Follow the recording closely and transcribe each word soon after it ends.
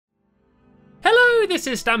this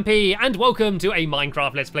is Stampy, and welcome to a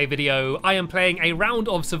Minecraft Let's Play video. I am playing a round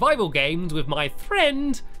of survival games with my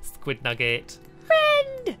friend, Squid Nugget.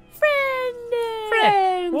 Friend!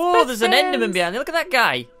 Whoa, there's an Enderman behind me. Look at that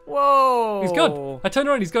guy. Whoa. He's gone. I turned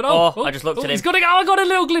around, he's gone. Oh, I just looked at him. He's got I got a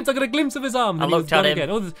little glimpse. I got a glimpse of his arm. I looked at him. Again.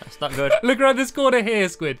 Oh, that's not good. Look around this corner here,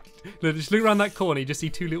 Squid. Look, just look around that corner. You just see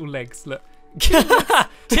two little legs. Look.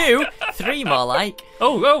 2, 3 more like.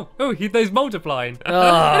 There's multiplying.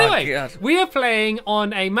 Anyway, God. We are playing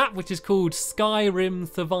on a map which is called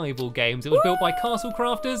Skyrim Survival Games. It was built by Castle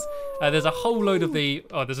Crafters. There's a whole load of the...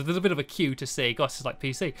 Oh, there's a bit of a queue to see. Gosh, it's like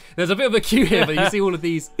PC. There's a bit of a queue here, but you see all of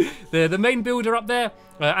these. The main builder up there,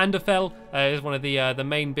 Anderfell, is one of the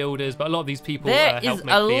main builders, but a lot of these people help make the There is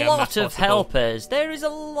a lot map of possible. helpers. There is a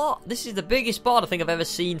lot. This is the biggest board I think I've ever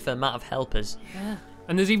seen for the amount of helpers. Yeah.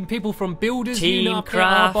 And there's even people from Builders Team Unit,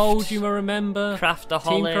 Craft, Arbold, you may remember. Craftaholic.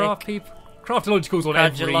 Team Craft people. Craftalogical's on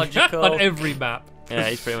every map. Yeah,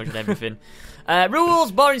 he's pretty much on everything.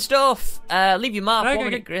 Rules, boring stuff. Leave your map. 1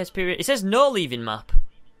 minute grace period. It says no leaving map.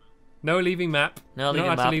 No leaving map. No leaving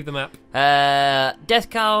map. map. To leave the map. Death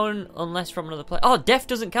count unless from another player. Oh, death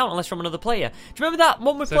doesn't count unless from another player. Do you remember that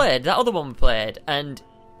one we played? That other one we played, and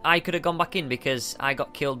I could have gone back in because I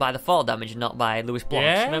got killed by the fall damage, not by Lewis Blocks.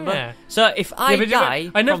 Yeah. Remember? So if I die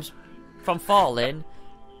from falling,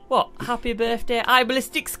 what? Happy birthday, I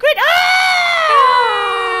Ballistic Squid! Hey!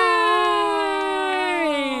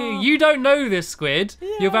 You don't know this, Squid. Yeah.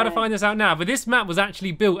 You're about to find this out now. But this map was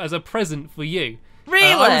actually built as a present for you. Really?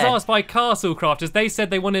 I was asked by Castle Crafters. They said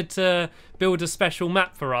they wanted to build a special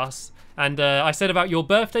map for us, and I said about your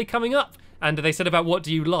birthday coming up. And they said about what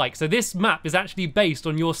do you like. So this map is actually based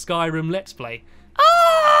on your Skyrim Let's Play.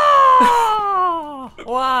 Oh!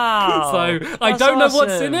 Wow. So I don't know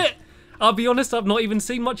what's in it. I'll be honest, I've not even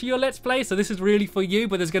seen much of your Let's Play, so this is really for you.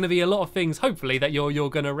 But there's going to be a lot of things, hopefully, that you're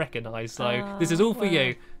going to recognise. So this is all for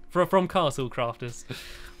you, from Castle Crafters.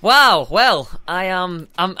 Wow, well, I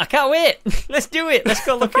can't wait. Let's do it. Let's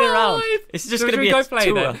go looking around. It's just going to be a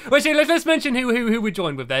tour. Then? Well, let's mention who we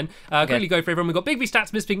joined with then. Quickly go for everyone. We've got Big B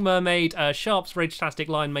Stats, Miss Pink Mermaid, Sharps, Rage-tastic,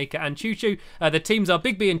 Line Maker, and Choo Choo. The teams are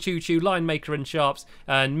Big B and Choo Choo, Line Maker and Sharps,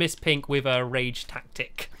 and Miss Pink with a Rage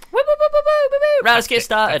Tactic. Right, let's get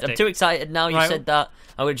started. I'm too excited now. You said that.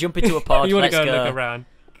 I'm going to jump into a pod. You want to go and look around?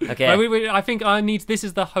 Okay. I think this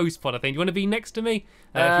is the host pod, I think. You want to be next to me?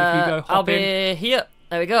 If you go I'll be here.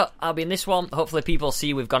 There we go. I'll be in this one. Hopefully people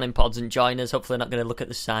see we've gone in pods and join us. Hopefully they're not going to look at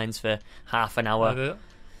the signs for half an hour.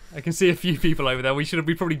 I can see a few people over there. We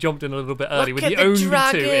probably jumped in a little bit early with the only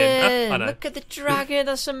dragon. 2 in. I know. Look at the dragon.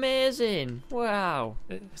 That's amazing. Wow.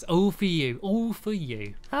 It's all for you. All for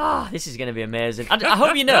you. This is going to be amazing. I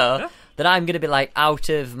hope you know that I'm going to be like out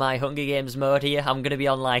of my Hunger Games mode here. I'm going to be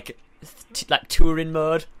on like touring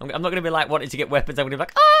mode. I'm not going to be like wanting to get weapons. I'm going to be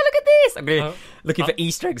like, oh, look at this. I'm going to be looking for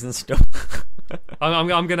Easter eggs and stuff. I'm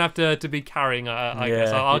going to have to be carrying, I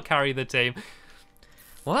guess. I'll carry the team.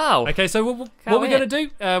 Wow. Okay, so what we're going to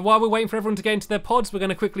do, while we're waiting for everyone to get into their pods, we're going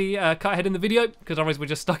to quickly cut ahead in the video, because otherwise we're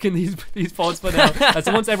just stuck in these pods for now.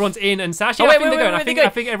 So once everyone's in, and Sashi, I think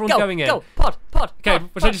everyone's going in. Go, pod. Okay,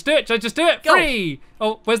 should I just do it? Go. 3!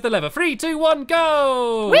 Oh, where's the lever? 3, 2, 1,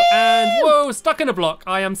 go! Whee! And whoa, stuck in a block.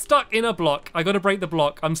 I am stuck in a block. I got to break the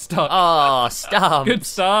block. I'm stuck. Oh, stop. Good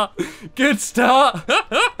start.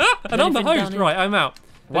 And I'm the host. Right, I'm out.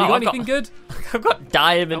 Wow, you got anything good? I've got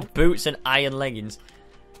diamond boots and iron leggings.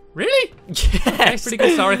 Really? Yes. Okay, pretty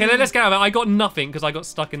good. Sorry. Okay, let's get out of it. I got nothing because I got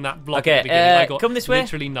stuck in that block at the beginning. I got come this way.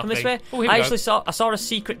 Literally nothing. Come this way. Oh, I saw a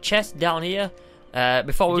secret chest down here.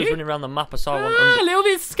 Before we was running around the map, I saw one. A little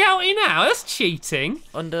bit scouty now. That's cheating.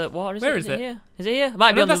 Under what is it? Where is it? Here? Is it here? It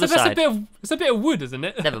might be on the other side. It's a bit of wood, isn't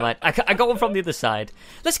it? Never mind. I got one from the other side.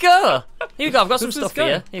 Let's go. Here you go. I've got some stuff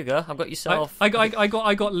here. Here you go. I've got yourself. I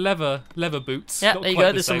got leather boots. Yeah, there you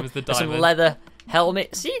go. There's some leather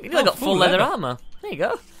helmet. See, you got full leather armor. There you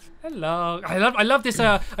go. Hello. I love this.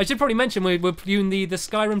 I should probably mention we're doing the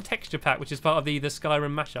Skyrim texture pack, which is part of the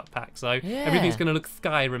Skyrim mashup pack. So everything's going to look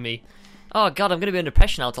Skyrim-y. Oh god, I'm going to be under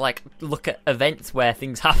pressure now to like look at events where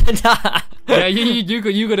things happen. Yeah,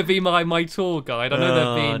 you got to be my tour guide. I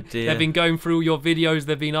know they've been going through all your videos.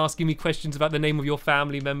 They've been asking me questions about the name of your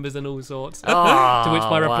family members and all sorts. To which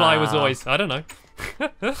my reply was always, I don't know.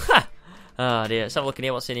 Oh dear. Let's have a look in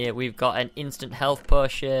here. What's in here? We've got an instant health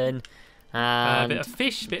potion. And bit of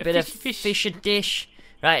fish, fish a dish.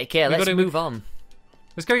 Right, okay, let's move on.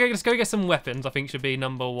 Let's go get some weapons. I think should be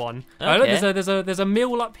number 1. Okay. Look, there's a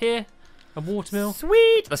mill up here. A watermill.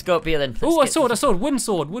 Sweet. Let's go up here then. Oh, a sword. Wooden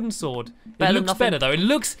sword. It looks better though.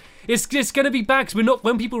 It's going to be bad because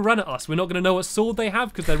when people run at us, we're not going to know what sword they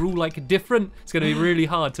have because they're all like different. It's going to be really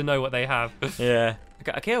hard to know what they have. Yeah.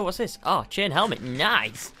 Okay, what's this? Oh, chain helmet.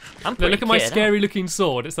 Nice. I'm No, pretty look at my kitted out. scary-looking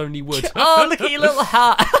sword. It's only wood. Oh, look at your little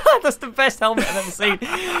hat. That's the best helmet I've ever seen.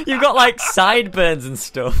 You've got like sideburns and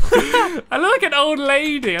stuff. I look like an old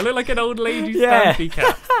lady. I look like an old lady stampy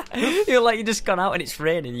cat. You look like you just gone out and it's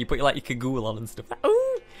raining. You put like your cagoule on and stuff.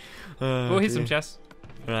 Ooh. Oh, here's some chests.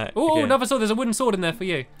 Right. Oh, okay. another sword. There's a wooden sword in there for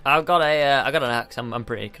you. I got an axe. I'm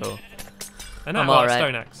pretty cool. And I'm that alright.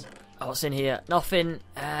 stone axe. Oh, what's in here? Nothing.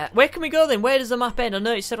 Where can we go then? Where does the map end? I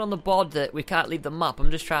know it said on the board that we can't leave the map. I'm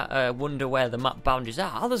just trying to wonder where the map boundaries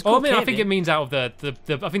are. Oh, there's I mean, I think it means out of the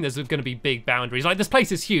I think there's going to be big boundaries. Like, this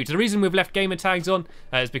place is huge. The reason we've left gamer tags on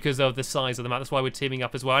is because of the size of the map. That's why we're teaming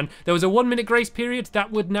up as well. And there was a 1 minute grace period. That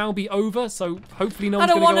would now be over, so hopefully no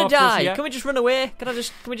one's going to go after us. I don't want to die. Yet. Can we just run away? Can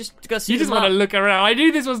we just go see You the just map? want to look around. I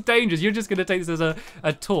knew this was dangerous. You're just going to take this as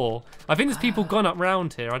a tour. I think there's people gone up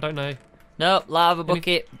round here. I don't know. No, lava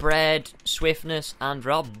bucket, bread, swiftness, and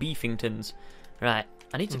Rob Beefingtons. Right,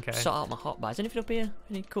 I need to sort out my hotbars. Anything up here?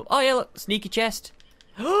 Any cool? Oh yeah, look, sneaky chest.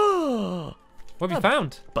 What have you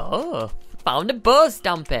found? Bow. Found a bow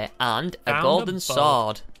stampy and a Found golden a bow.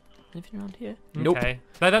 sword. Anything around here? Nope. Okay.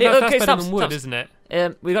 That's okay, better stop, than wood, stop. isn't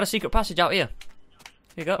it? We got a secret passage out here.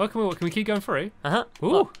 Here you go. Oh, can we keep going through? Uh-huh.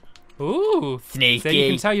 Ooh. Ooh. Sneaky. So you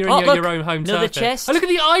can tell you're in Oh, look, your own home another turf there. chest. Oh, look at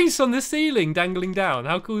the ice on the ceiling dangling down.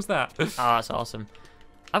 How cool is that? Oh, that's awesome.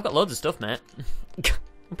 I've got loads of stuff, mate.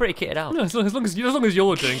 I'm pretty kitted out. No, as long as you're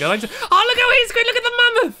doing it. Oh, look how he's good. Look at the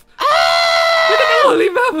mammoth. Look at the woolly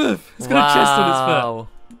mammoth. It's got a chest on its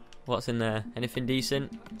foot. What's in there? Anything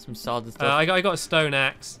decent? Some swords and stuff. I got a stone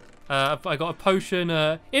axe. I got a potion,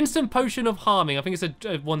 instant potion of harming. I think it's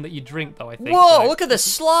a one that you drink, though, I think. Whoa, so. look at the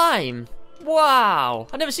slime. Wow.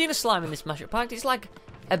 I've never seen a slime in this mashup pack. It's like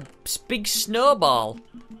a big snowball.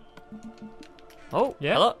 Oh,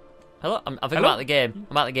 yeah. Hello. I think I'm out of the game.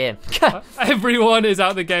 I'm out of the game. Everyone is out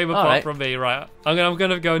of the game apart right. from me, right? I'm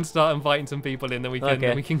gonna go and start inviting some people in, then we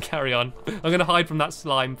can carry on. I'm gonna hide from that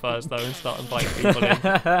slime first though and start inviting people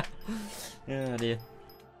in. Oh dear.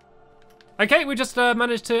 Okay, we just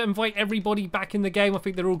managed to invite everybody back in the game. I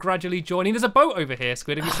think they're all gradually joining. There's a boat over here,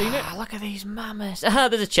 Squid. Have you seen it? Look at these mammoths.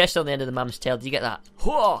 There's a chest on the end of the mammoth's tail. Did you get that?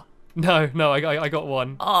 Whoa. No, I got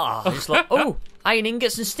one. Oh, iron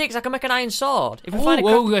ingots and sticks. I can make an iron sword. If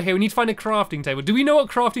we Here, we need to find a crafting table. Do we know what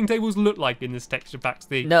crafting tables look like in this texture pack?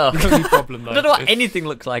 No. The only problem, though. I don't know what anything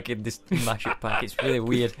looks like in this mashup pack. It's really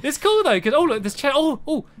weird. It's cool, though, because, look, this chair.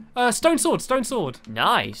 Stone sword.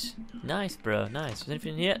 Nice, bro, nice. Is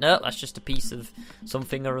anything in here? No, that's just a piece of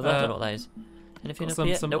something or other. I don't know what that is. Anything up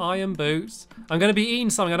here? Some Nope. iron boots. I'm going to be eating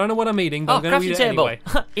something. I don't know what I'm eating, but I'm going to eat it table. anyway.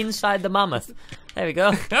 Inside the mammoth. There we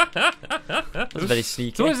go. That's very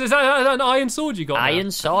sneaky. So is that an iron sword you got Iron now?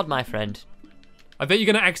 sword, my friend. I bet you're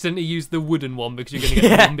going to accidentally use the wooden one because you're going to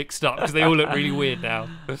get them all mixed up because they all look really weird now.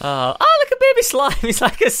 Oh, look at baby slime. It's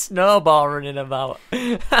like a snowball running about. Do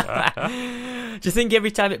you think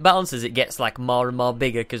every time it bounces, it gets like more and more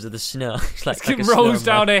bigger because of the snow? It's like It rolls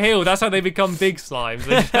down a hill. That's how they become big slimes.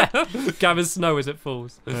 It gathers snow as it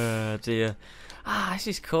falls. Oh, dear. This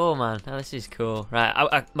is cool, man. This is cool.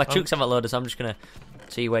 Right, my chooks haven't loaded, so I'm just going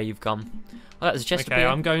to see where you've gone. Oh, there's a chest up Okay, here.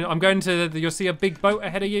 I'm going to. You'll see a big boat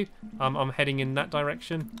ahead of you. I'm heading in that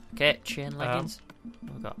direction. Okay, chain leggings.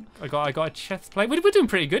 I got a chest plate. We're doing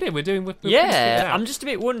pretty good here. We're pretty I'm just a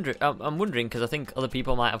bit wondering. I'm wondering because I think other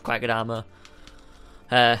people might have quite good armor.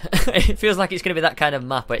 It feels like it's going to be that kind of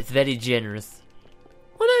map, but it's very generous.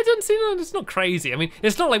 Well, no, it doesn't seem. It's not crazy. I mean,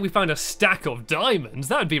 it's not like we found a stack of diamonds.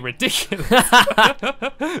 That would be ridiculous.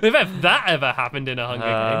 If that ever happened in a Hunger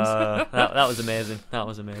Games. that was amazing. That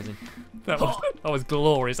was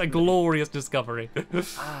glorious. A glorious discovery.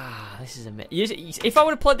 This is amazing. If I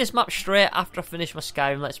would have played this map straight after I finished my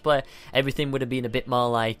Skyrim Let's Play, everything would have been a bit more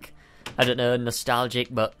like, I don't know, nostalgic,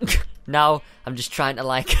 but now I'm just trying to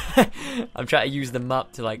I'm trying to use the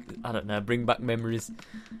map to I don't know, bring back memories.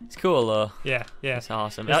 It's cool though. Yeah. It's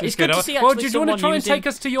awesome. It's good good to see do you want to try and using... take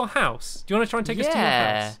us to your house? Do you want to try and take us to your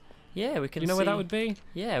house? Yeah, we can. Do you know where that would be?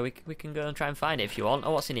 Yeah, we can go and try and find it if you want.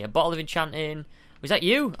 Oh, what's in here? Bottle of enchanting. Was that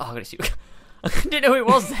you? Oh, I gotta see. I didn't know who it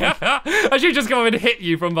was then. I should just come and hit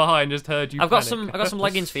you from behind. Just heard you. I got some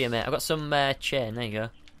leggings for you, mate. I got some chain. There you go.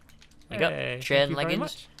 There you go. Chain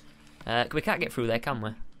leggings. We can't get through there, can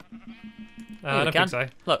we? I don't think so.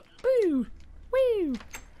 Look. Woo! Woo!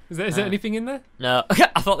 Is there anything in there? No.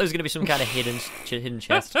 I thought there was going to be some kind of hidden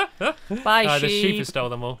chest. Bye, sheep. The sheep has stole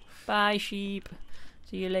them all. Bye, sheep.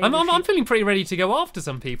 See you later. I'm feeling pretty ready to go after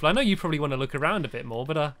some people. I know you probably want to look around a bit more,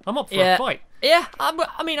 but I'm up for a fight. Yeah, I'm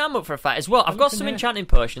up for a fight as well. I've got some enchanting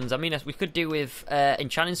potions. I mean, we could do with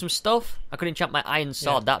enchanting some stuff. I could enchant my iron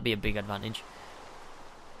sword. That'd be a big advantage.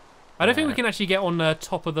 I don't think we can actually get on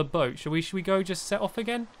top of the boat. Should we go just set off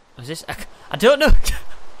again? Is this? I don't know.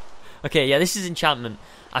 Okay, yeah, this is enchantment.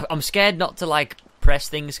 I'm scared not to like press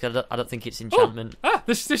things because I don't think it's enchantment.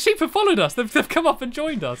 The sheep have followed us. They've come up and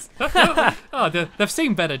joined us. They've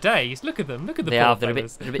seen better days. Look at them. Look at the poor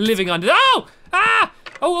fellas living under.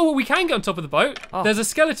 Oh, we can get on top of the boat. Oh. There's a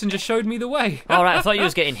skeleton just showed me the way. All right, I thought you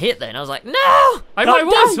was getting hit then. I was like, no. I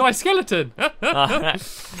was my skeleton.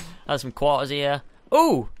 There's some quarters here.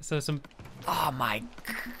 Ooh. So some. Oh my.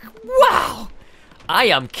 Wow. I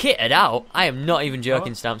am kitted out. I am not even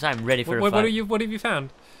joking, Stamps. I'm ready for a fight. What have you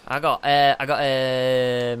found? I got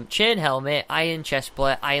chain helmet, iron chest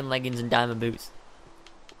plate, iron leggings, and diamond boots.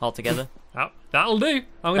 All together. That'll do.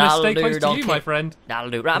 I'm going to stay close to you, my friend.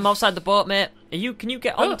 That'll do. Right, I'm outside the boat, mate. Can you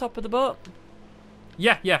get on the top of the boat?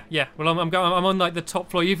 Yeah. Well, I'm on like the top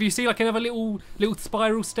floor. If you see like another little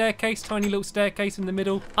spiral staircase, tiny little staircase in the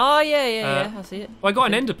middle. Oh yeah. I see it. Well, I got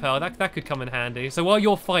an ender pearl. That could come in handy. So while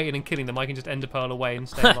you're fighting and killing them, I can just ender pearl away and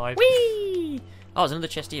stay alive. Whee! Oh, there's another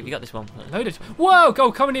chest here. Have you got this one? Whoa!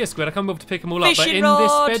 Go, come in here, Squid. I can't be able to pick them all up. But in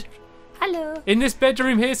rod. this bed. Hello. In this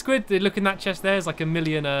bedroom here, Squid, look in that chest. There's like a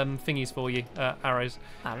million thingies for you, arrows.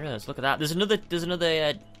 Arrows. Look at that. There's another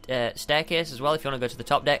staircase as well. If you want to go to the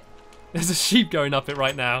top deck. There's a sheep going up it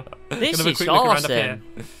right now. This is awesome.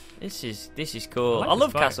 This is cool. I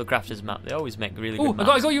love Castle Crafters map. They always make really good maps.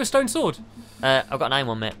 I got you a stone sword. I've got an iron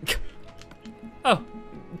one, mate. Oh.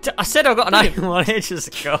 I said I got an iron one ages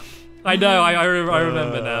ago. I know. I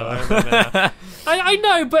remember now. I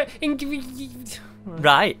know, but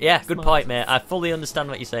right. Yeah. Good point, mate. I fully understand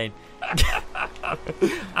what you're saying.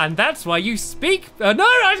 And that's why you speak. No,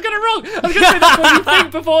 I was going to wrong. I was going to say that's why you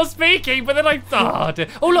think before speaking, but then look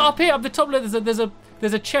up here, up the top.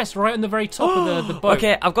 There's a chest right on the very top of the boat.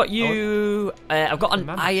 Okay, I've got you. I've got an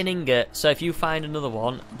iron ingot. So if you find another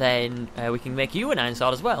one, then we can make you an iron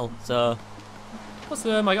sword as well. So what's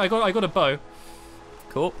the? I got a bow.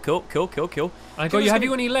 Cool. Have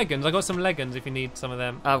you any leggings? I got some leggings if you need some of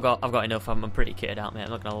them. I've got enough. I'm pretty kitted out, mate. I'm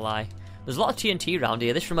not gonna lie. There's a lot of TNT around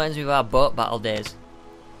here. This reminds me of our boat battle days.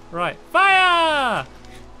 Right. Fire!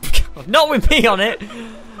 Not with me on it.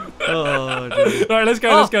 Oh, dude. Right, let's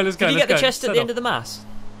go. Did you get the chest at the end of the mast?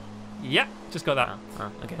 Yeah, just got that.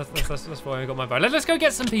 Okay. That's why I got my bow. Let's go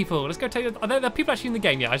get some people. Let's go take. Are there people actually in the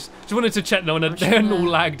game? Yeah, I just wanted to check. No one they're all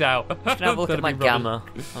lagged out. I'm just gonna have a look at my gamma.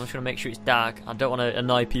 I'm just gonna make sure it's dark. I don't want to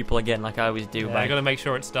annoy people again like I always do. Yeah, I gotta make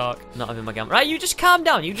sure it's dark. Not having my gamma. Right, you just calm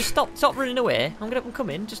down. You just stop running away. I'm gonna come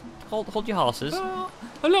in. Just hold your horses.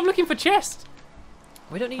 I'm looking for chests.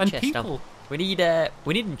 We don't need and chests. People. We need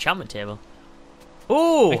enchantment table.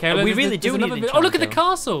 Oh, okay, we really do need an enchantment table. Oh, look at the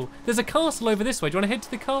castle. There's a castle over this way. Do you want to head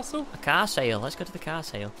to the castle? A car sale. Let's go to the car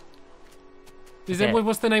sale.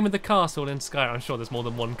 What's the name of the castle in Skyrim? I'm sure there's more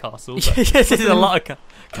than one castle. Yes, there's a lot of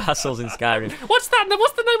castles in Skyrim. What's that?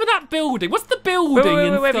 What's the name of that building? What's the building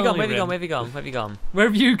in Skyrim? Where have you gone? Where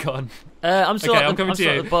have you gone? I'm still I'm coming to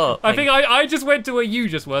you. The boat I think I just went to where you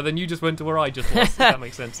just were, then you just went to where I just was. If that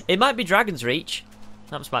makes sense. It might be Dragon's Reach.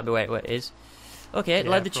 That might be where it is. Okay,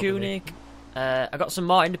 leather tunic. I got some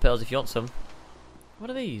more ender pearls if you want some. What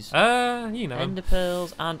are these? Ender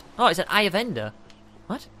pearls and it's an Eye of Ender.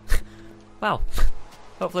 What? Wow.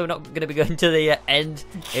 Hopefully we're not going to be going to the end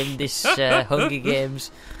in this Hunger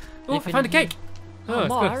Games. Oh, I found a cake. Oh,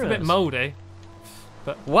 it's a bit mouldy.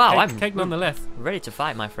 But wow, cake nonetheless. Ready to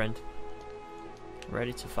fight, my friend.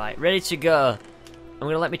 Ready to fight. Ready to go. I'm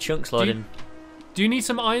going to let my chunks load in. Do you need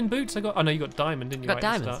some iron boots? You got diamond, didn't you? I got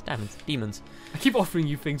diamonds, demons. I keep offering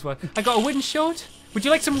you things. I got a wooden sword. Would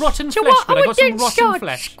you like some rotten flesh? I got some rotten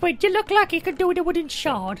flesh. Squid, you look like you could do with a wooden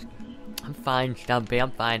sword. I'm fine, Stampy,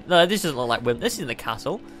 I'm fine. No, this doesn't look like women. This isn't the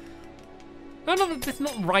castle. No, it's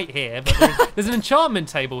not right here, but there's an enchantment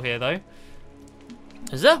table here, though.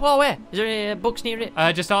 Is there? Well, where? Is there any books near it?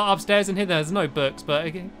 Just upstairs in here. There's no books,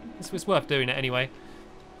 but it's worth doing it anyway.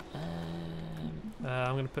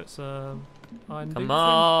 I'm going to put some... Come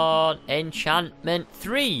on, enchantment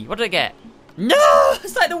 3. What did I get? No,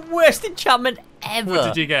 it's like the worst enchantment ever. What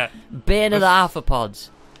did you get? Bane of the Arthropods.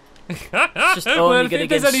 Just only if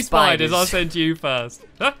there's any spiders, I'll send you first.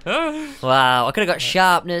 Wow, I could have got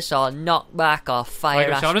sharpness or knockback or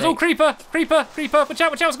fire aspect. Oh, creeper!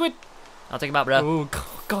 Watch out, Squid! I'll take him out, bro. Oh,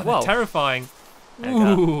 God, they're terrifying.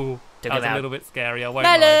 Ooh. That was a little bit scary. I won't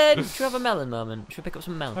lie. Melon! Should we have a melon moment? Should we pick up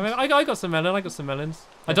some melons? I got some melon. I got some melons.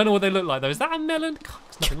 I don't know what they look like though. Is that a melon? God,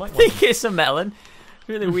 it's nothing like one. I think it's a melon.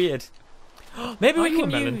 Really weird. Maybe we can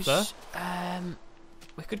use.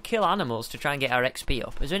 We could kill animals to try and get our XP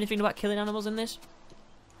up. Is there anything about killing animals in this?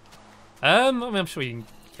 I'm sure you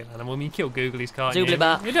can kill animal. I mean, you kill googlies, can't Zoogly you?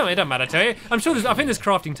 bat. It don't matter to you. I'm sure I think there's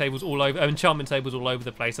crafting tables all over, enchantment tables all over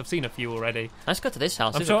the place. I've seen a few already. Let's go to this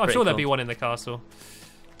house. I'm sure there'll be one in the castle.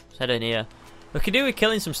 Let's head in here. We could do with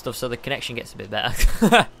killing some stuff so the connection gets a bit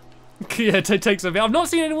better. Yeah, it takes a bit. I've not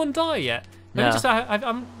seen anyone die yet. No.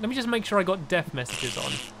 Let me just make sure I got death messages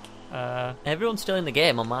on. Everyone's still in the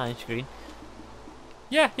game on my screen.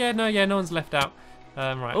 No one's left out.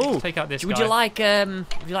 Right, Ooh, let's take out this guy. Would you like?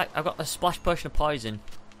 I've got a splash potion of poison.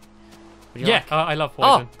 Would you Yeah, like? I love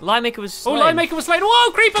poison. Oh, Lime Maker was slain. Oh, Lime Maker was slain.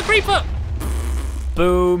 Whoa, creeper!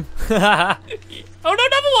 Boom. Oh no,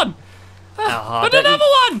 another one! Oh, Another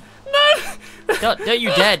one! No! don't you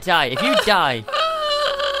dare die. If you die,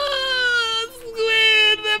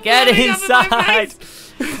 Squid! They're get flying up in my inside.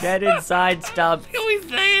 face. Get inside, Stab. Can we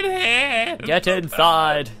stay in here? Get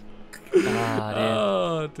inside. Ah, dear.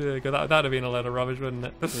 Oh dear God, that'd have been a load of rubbish, wouldn't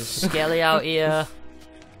it? There's Skelly out here.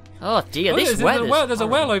 Oh dear, Oh, this there's weather's there's a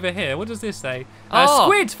horrible. well over here. What does this say? Oh.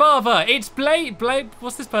 Squid, father! It's Blade.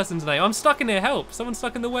 What's this person's name? I'm stuck in here. Help! Someone's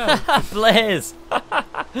stuck in the well. Blaze.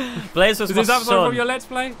 Blaze was Is my this episode son. from your Let's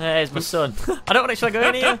Play? There's my son. I don't want to actually go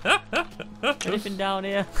in here. Anything down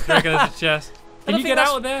here? There goes the chest. Can you think get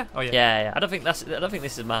out of there? Oh yeah. Yeah. I don't think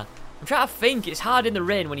this is my. I'm trying to think. It's hard in the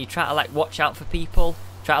rain when you try to like watch out for people.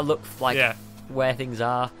 Try to look like where things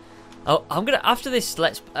are. Oh, I'm gonna after this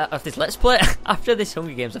let's play after this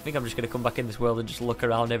Hunger Games. I think I'm just gonna come back in this world and just look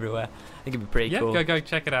around everywhere. I think it'd be pretty cool. Yeah, go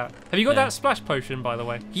check it out. Have you got that splash potion, by the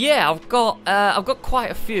way? Yeah, I've got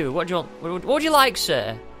quite a few. What do you want? What would you like,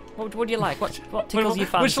 sir? What do you like? What tickles your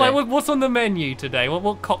fancy? What's on the menu today?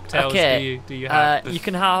 What cocktails do you have? You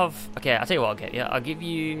can have. Okay, I'll tell you what I'll get you. I'll give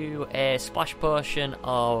you a splash potion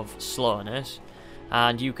of slowness,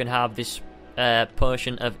 and you can have this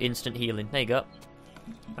potion of instant healing. There you go.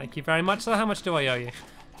 Thank you very much. So, how much do I owe you?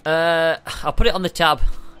 I'll put it on the tab.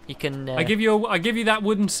 You can. I give you that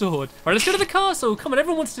wooden sword. All right, let's go to the castle. Come on,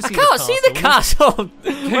 everyone wants to see. I can't see the castle.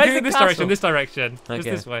 Where's the this castle? This direction. Okay.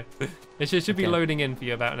 Just this way. It should be loading in for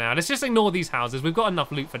you about now. Let's just ignore these houses. We've got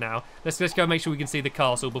enough loot for now. Let's go make sure we can see the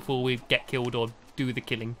castle before we get killed or do the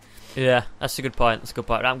killing. Yeah, that's a good point. That's a good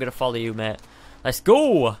point. I'm gonna follow you, mate. Let's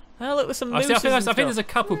go. Oh, look, there's some mooses. I think there's a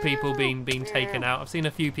couple people being taken out. I've seen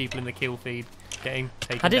a few people in the kill feed getting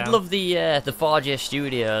taken down. I did love the 4J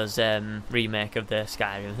Studios remake of the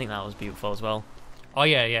Skyrim. I think that was beautiful as well. Oh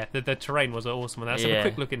yeah. The terrain was awesome. Let's have a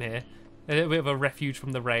quick look in here. A bit of a refuge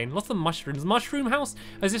from the rain. Lots of mushrooms. Mushroom house.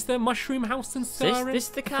 Is this the mushroom house in Skyrim? This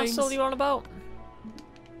the castle you're on about?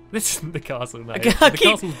 This isn't the castle, no. The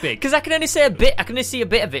castle's big. Because I can only see a bit. I can only see a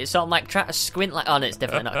bit of it, so I'm like trying to squint. Like, oh no, it's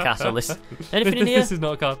definitely not a castle. Anything in here? This is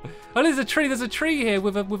not a castle. Oh, there's a tree. There's a tree here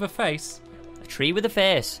with a face. A tree with a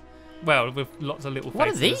face. Well, with lots of little faces. What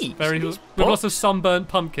are these? With lots of sunburnt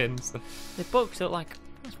pumpkins. The books look like.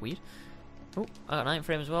 That's weird. Oh, I got an iron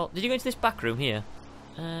frame as well. Did you go into this back room here?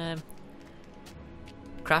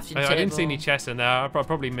 Crafting table. I didn't see any chests in there. I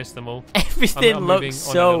probably missed them all. Everything looks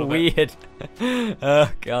so weird.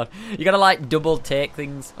 Oh god, you gotta like double take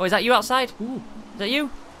things. Oh, is that you outside? Ooh. Is that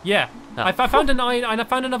you? Yeah. Oh. I found an iron, and I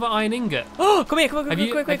found another iron ingot. Oh, come here, quick. Have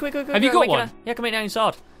you got got one? Yeah, come make an iron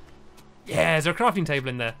sword. Yeah, is there a crafting table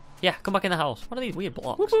in there? Yeah, come back in the house. What are these weird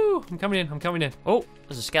blocks? Woo-hoo. I'm coming in. Oh,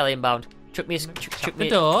 there's a skelly inbound. Chuck me the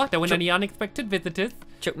door. Don't want any unexpected visitors.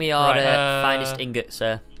 Chuck me your finest ingot,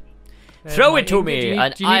 sir. Throw it to me,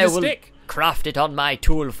 and I will craft it on my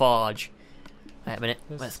tool forge. Wait a minute.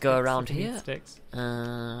 Let's go around here. Sticks.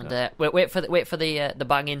 And wait for the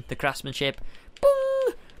banging, the craftsmanship.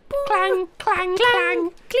 Boom, boom, Clang, clang,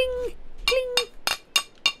 clang. cling, cling.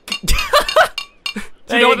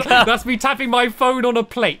 That's me tapping my phone on a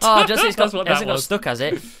plate. Oh, just it's That's what that hasn't got was. stuck, has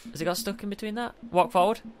it? Has it got stuck in between that? Walk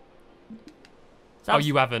forward. Oh,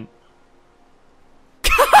 you haven't.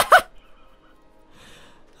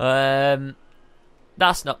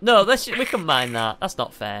 That's not. No, we can mine that. That's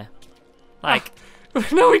not fair. Like,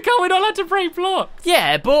 no, we can't. We're not allowed to break blocks.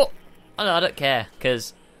 yeah, but I don't care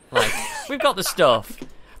because like we've got the stuff.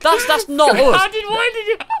 That's not us. Why did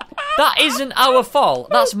you? That isn't our fault.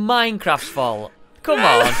 That's Minecraft's fault. Come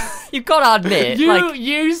on, you've got to admit.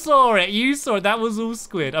 You saw it. You saw it. That was all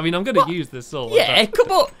Squid. I mean, I'm going to use this sword. Yeah, come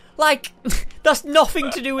on. Like, that's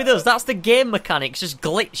nothing to do with us. That's the game mechanics just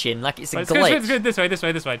glitching. Like it's a glitch. Let's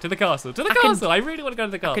go this way. To the castle. I really want to go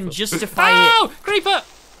to the castle. I can justify it. Oh, creeper!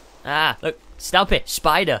 Ah, look, stamp it,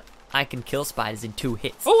 spider. I can kill spiders in 2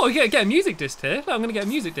 hits. Oh, I get a music disc here. I'm going to get a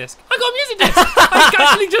music disc. I got a music disc. I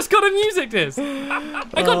actually just got a music disc.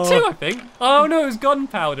 I got 2, I think. Oh no, it was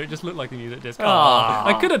gunpowder. It just looked like a music disc.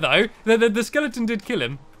 I could have though. The skeleton did kill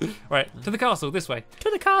him. Right, to the castle this way. To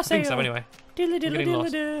the castle. I think so anyway. Diddly diddly getting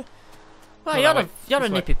lost. diddly. Well, you're a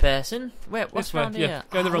nippy person. Wait, what's around here? Yeah,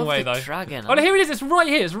 going the wrong way though. Dragon. Oh, here it is. It's right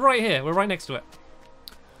here. It's right here. We're right next to it.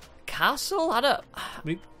 Castle? I don't.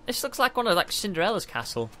 This looks like one of Cinderella's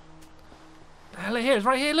castle. Look here. It's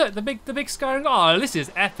right here. Look, the big Skyrim. Oh, this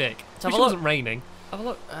is epic. Wish it wasn't raining. Have a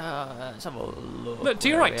look. Let's have a look. Look to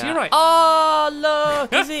your right. To your right. Oh,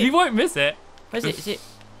 look! Is it? You won't miss it. Where is it? Is it?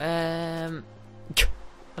 I'm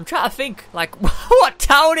trying to think, like, what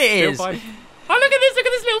town it is. Oh, look at this! Look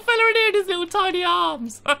at this little fella in here. His little tiny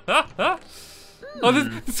arms. Oh,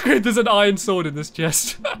 the Squid. There's an iron sword in this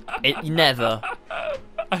chest. Never.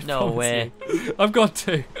 No way. I've got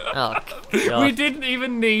to. Oh, God. We didn't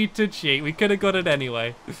even need to cheat. We could have got it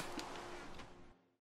anyway.